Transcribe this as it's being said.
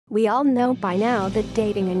We all know by now that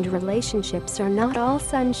dating and relationships are not all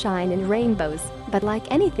sunshine and rainbows, but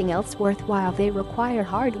like anything else worthwhile, they require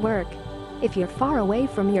hard work. If you're far away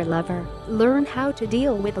from your lover, learn how to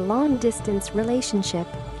deal with a long-distance relationship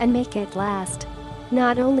and make it last.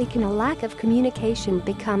 Not only can a lack of communication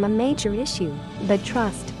become a major issue, but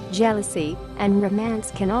trust, jealousy, and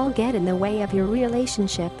romance can all get in the way of your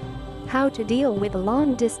relationship. How to deal with a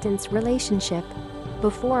long-distance relationship.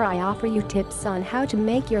 Before I offer you tips on how to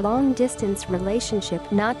make your long-distance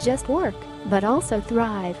relationship not just work, but also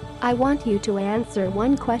thrive, I want you to answer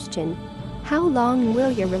one question. How long will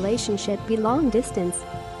your relationship be long-distance?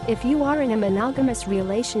 If you are in a monogamous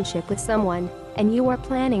relationship with someone, and you are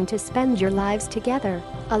planning to spend your lives together,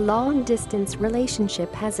 a long-distance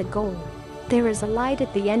relationship has a goal. There is a light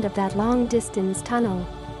at the end of that long-distance tunnel.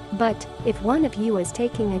 But if one of you is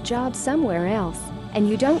taking a job somewhere else, and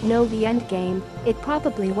you don't know the end game, it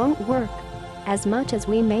probably won't work. As much as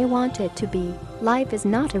we may want it to be, life is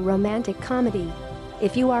not a romantic comedy.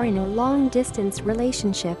 If you are in a long-distance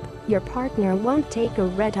relationship, your partner won't take a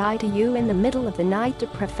red eye to you in the middle of the night to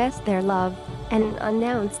profess their love and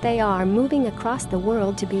announce they are moving across the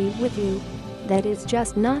world to be with you. That is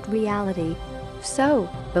just not reality. So,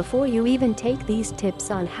 before you even take these tips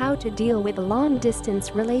on how to deal with a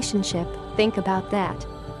long-distance relationship, think about that.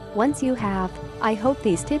 Once you have, I hope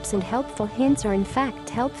these tips and helpful hints are in fact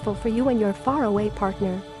helpful for you and your faraway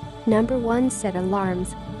partner. Number 1. Set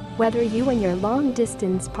alarms. Whether you and your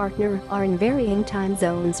long-distance partner are in varying time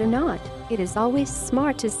zones or not, it is always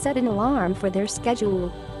smart to set an alarm for their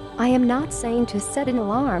schedule. I am not saying to set an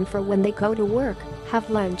alarm for when they go to work, have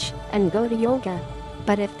lunch, and go to yoga.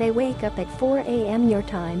 But if they wake up at 4 a.m. your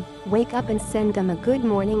time, wake up and send them a good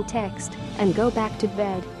morning text, and go back to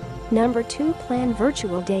bed. Number 2. Plan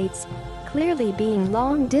virtual dates. Clearly, being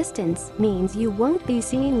long distance means you won't be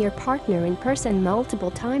seeing your partner in person multiple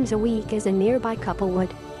times a week as a nearby couple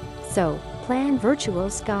would. So, plan virtual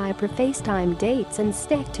Skype or FaceTime dates and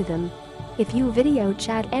stick to them. If you video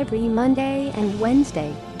chat every Monday and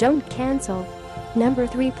Wednesday, don't cancel. Number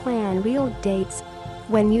 3. Plan real dates.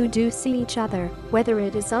 When you do see each other, whether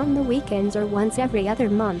it is on the weekends or once every other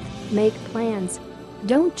month, make plans.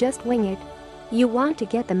 Don't just wing it. You want to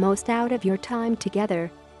get the most out of your time together.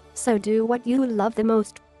 So do what you love the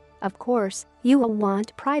most. Of course, you will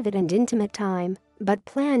want private and intimate time, but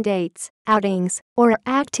plan dates, outings, or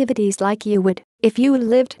activities like you would if you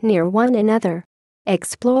lived near one another.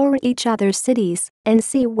 Explore each other's cities and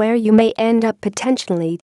see where you may end up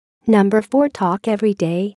potentially. Number 4. Talk every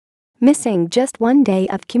day. Missing just one day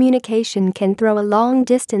of communication can throw a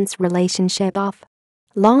long-distance relationship off.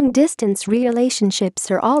 Long-distance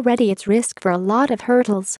relationships are already at risk for a lot of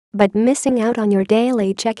hurdles, but missing out on your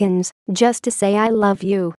daily check-ins just to say I love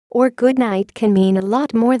you or good night can mean a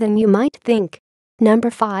lot more than you might think.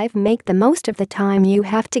 Number 5. Make the most of the time you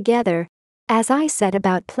have together. As I said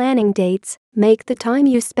about planning dates, make the time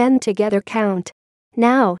you spend together count.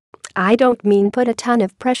 Now, I don't mean put a ton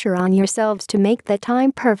of pressure on yourselves to make the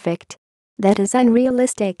time perfect. That is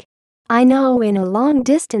unrealistic. I know in a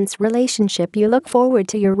long-distance relationship you look forward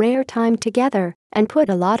to your rare time together and put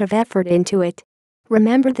a lot of effort into it.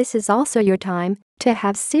 Remember, this is also your time to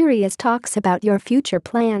have serious talks about your future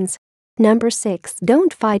plans. Number 6.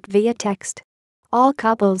 Don't fight via text. All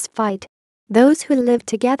couples fight. Those who live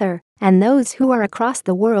together and those who are across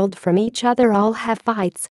the world from each other all have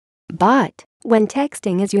fights. But when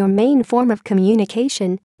texting is your main form of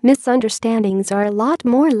communication, misunderstandings are a lot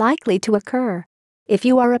more likely to occur. If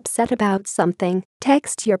you are upset about something,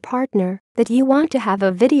 text your partner that you want to have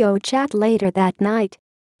a video chat later that night.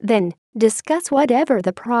 Then, discuss whatever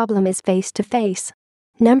the problem is face to face.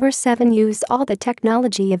 Number 7. Use all the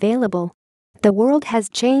technology available. The world has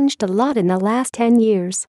changed a lot in the last 10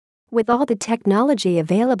 years. With all the technology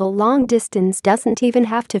available, long distance doesn't even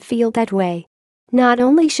have to feel that way. Not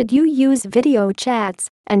only should you use video chats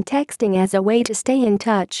and texting as a way to stay in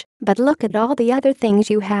touch, but look at all the other things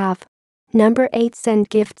you have. Number 8. Send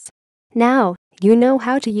gifts. Now, you know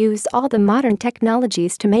how to use all the modern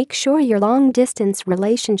technologies to make sure your long-distance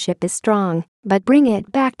relationship is strong, but bring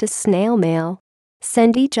it back to snail mail.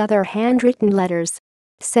 Send each other handwritten letters.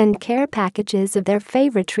 Send care packages of their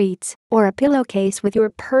favorite treats or a pillowcase with your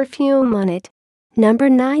perfume on it. Number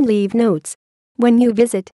 9. Leave notes. When you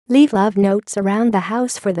visit, leave love notes around the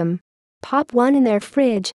house for them. Pop one in their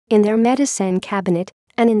fridge, in their medicine cabinet,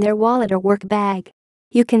 and in their wallet or work bag.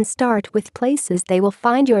 You can start with places they will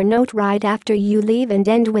find your note right after you leave and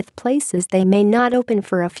end with places they may not open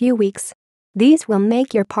for a few weeks. These will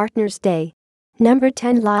make your partner's day. Number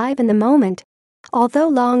 10. Live in the moment. Although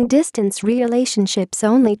long-distance relationships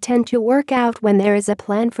only tend to work out when there is a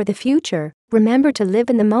plan for the future, Remember to live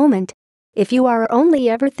in the moment. If you are only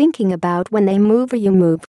ever thinking about when they move or you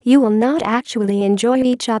move, you will not actually enjoy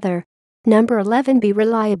each other. Number 11. Be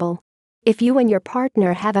reliable. If you and your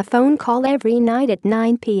partner have a phone call every night at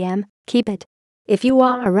 9 p.m., keep it. If you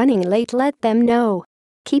are running late, let them know.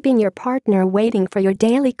 Keeping your partner waiting for your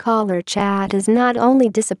daily call or chat is not only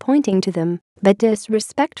disappointing to them, but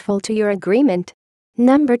disrespectful to your agreement.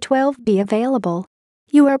 Number 12. Be available.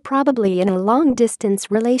 You are probably in a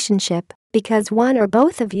long-distance relationship because one or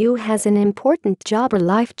both of you has an important job or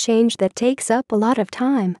life change that takes up a lot of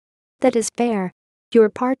time. That is fair. Your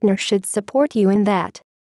partner should support you in that.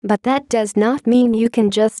 But that does not mean you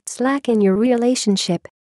can just slack in your relationship.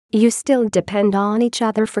 You still depend on each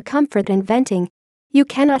other for comfort and venting. You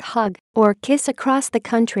cannot hug or kiss across the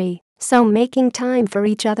country, so making time for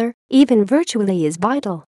each other, even virtually, is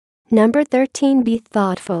vital. Number 13. Be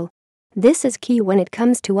thoughtful. This is key when it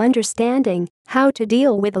comes to understanding how to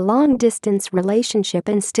deal with a long-distance relationship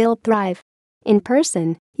and still thrive. In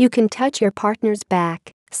person, you can touch your partner's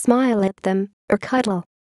back, smile at them, or cuddle.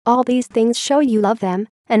 All these things show you love them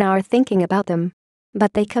and are thinking about them.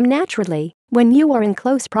 But they come naturally when you are in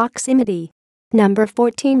close proximity. Number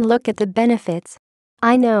 14. Look at the benefits.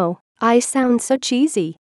 I know, I sound so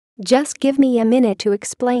cheesy. Just give me a minute to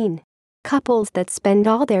explain. Couples that spend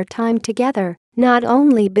all their time together not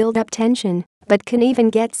only build up tension, but can even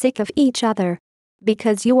get sick of each other.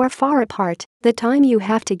 Because you are far apart, the time you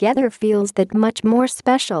have together feels that much more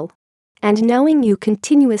special. And knowing you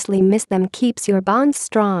continuously miss them keeps your bonds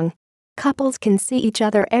strong. Couples can see each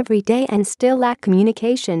other every day and still lack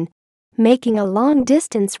communication. Making a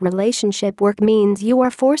long-distance relationship work means you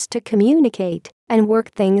are forced to communicate and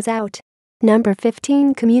work things out. Number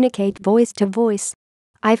 15. Communicate voice to voice.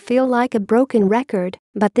 I feel like a broken record,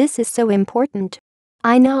 but this is so important.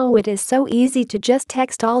 I know it is so easy to just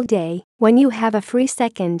text all day when you have a free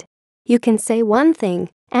second. You can say one thing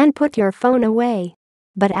and put your phone away.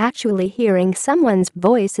 But actually hearing someone's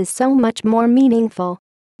voice is so much more meaningful.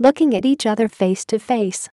 Looking at each other face to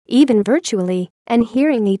face, even virtually, and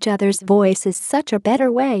hearing each other's voice is such a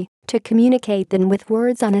better way to communicate than with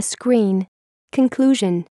words on a screen.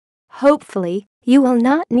 Conclusion. Hopefully, you will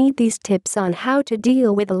not need these tips on how to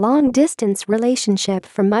deal with a long-distance relationship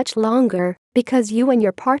for much longer because you and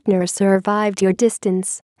your partner survived your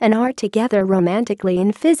distance and are together romantically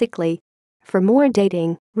and physically. For more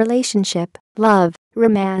dating, relationship, love,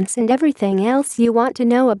 romance, and everything else you want to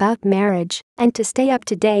know about marriage, and to stay up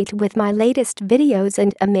to date with my latest videos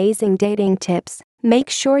and amazing dating tips, make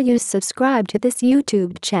sure you subscribe to this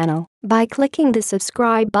YouTube channel by clicking the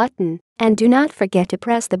subscribe button, and do not forget to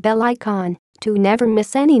press the bell icon to never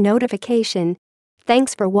miss any notification.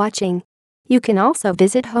 Thanks for watching. You can also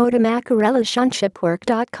visit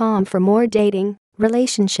hdmacarelationshipwork.com for more dating,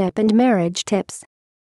 relationship, and marriage tips.